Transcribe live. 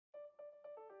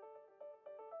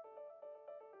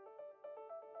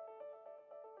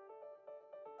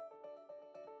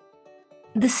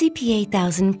The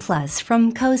CP8000 Plus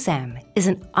from COXEM is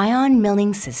an ion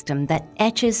milling system that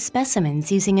etches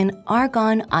specimens using an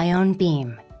argon ion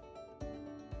beam.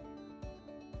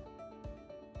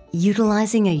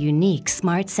 Utilizing a unique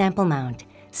smart sample mount,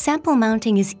 sample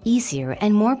mounting is easier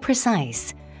and more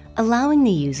precise, allowing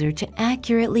the user to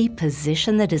accurately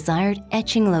position the desired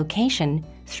etching location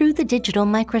through the digital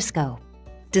microscope.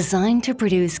 Designed to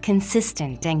produce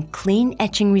consistent and clean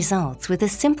etching results with a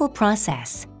simple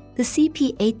process, the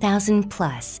CP8000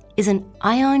 Plus is an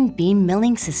ion beam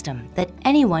milling system that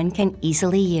anyone can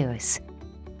easily use.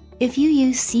 If you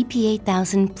use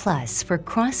CP8000 Plus for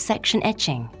cross-section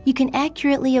etching, you can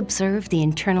accurately observe the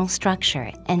internal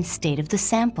structure and state of the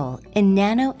sample in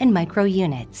nano and micro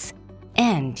units.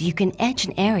 And you can etch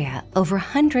an area over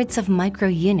hundreds of micro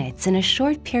units in a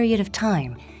short period of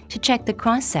time to check the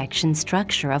cross-section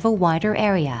structure of a wider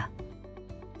area.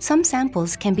 Some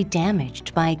samples can be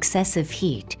damaged by excessive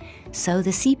heat, so the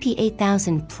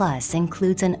CP8000 Plus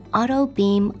includes an auto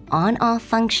beam on-off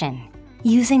function.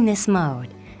 Using this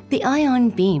mode, the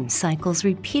ion beam cycles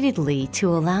repeatedly to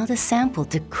allow the sample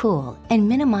to cool and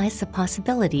minimize the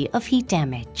possibility of heat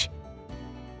damage.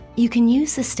 You can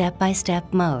use the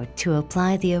step-by-step mode to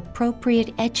apply the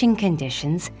appropriate etching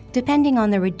conditions depending on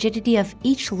the rigidity of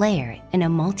each layer in a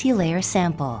multi-layer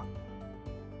sample.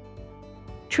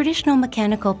 Traditional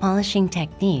mechanical polishing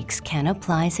techniques can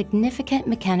apply significant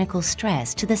mechanical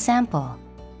stress to the sample,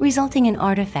 resulting in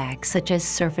artifacts such as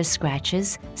surface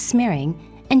scratches, smearing,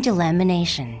 and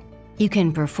delamination. You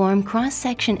can perform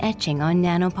cross-section etching on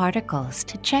nanoparticles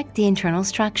to check the internal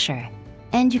structure,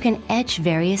 and you can etch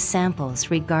various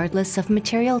samples regardless of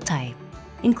material type,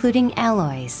 including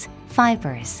alloys,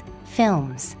 fibers,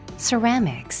 films,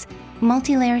 ceramics,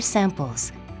 multi-layer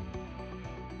samples.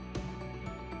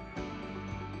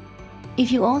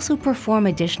 If you also perform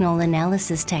additional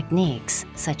analysis techniques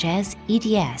such as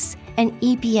EDS and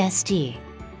EBSD,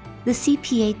 the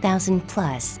CP8000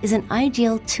 Plus is an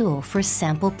ideal tool for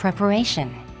sample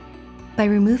preparation. By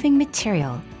removing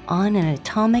material on an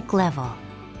atomic level,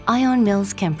 ion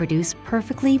mills can produce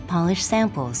perfectly polished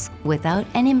samples without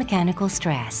any mechanical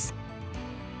stress.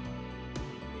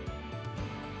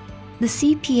 The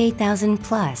CP8000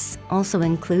 Plus also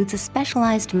includes a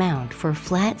specialized mount for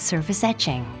flat surface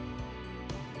etching.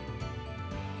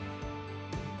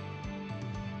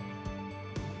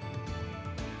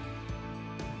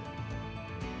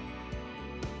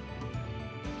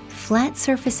 Flat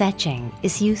surface etching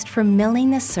is used for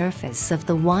milling the surface of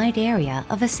the wide area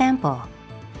of a sample,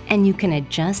 and you can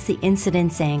adjust the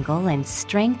incidence angle and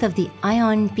strength of the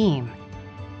ion beam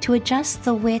to adjust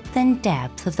the width and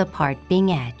depth of the part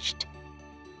being etched.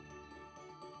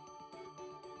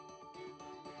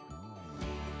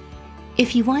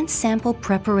 If you want sample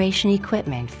preparation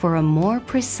equipment for a more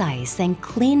precise and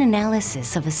clean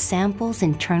analysis of a sample's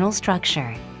internal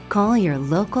structure, call your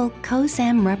local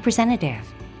COXEM representative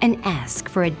and ask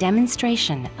for a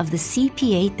demonstration of the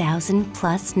CP8000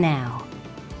 Plus now.